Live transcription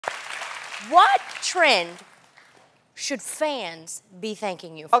What trend should fans be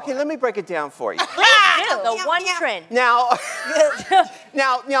thanking you for? Okay, let me break it down for you. Please do. The one trend. Now,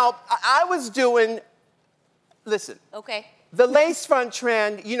 I was doing, listen. Okay. The lace front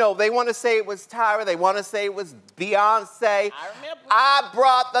trend, you know, they want to say it was Tyra, they want to say it was Beyonce. I remember. I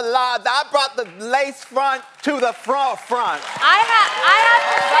brought the lace front to the front. I have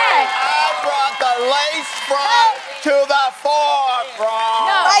to say. I brought the lace front to the forefront.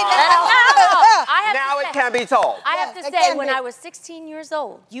 No. Now it can be told. I have to say, when I was 16 years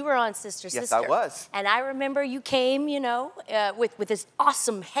old, you were on Sister Sister. Yes, I was. And I remember you came, you know, with this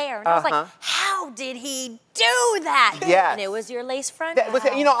awesome hair. And I was like, how did he do that? Yes. And it was your lace front.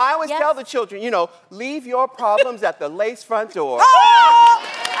 You know, I always tell the children, you know, leave your problems at the lace front door.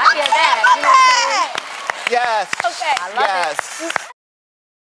 I get that. You know what I'm saying? Yes. Okay. I love it.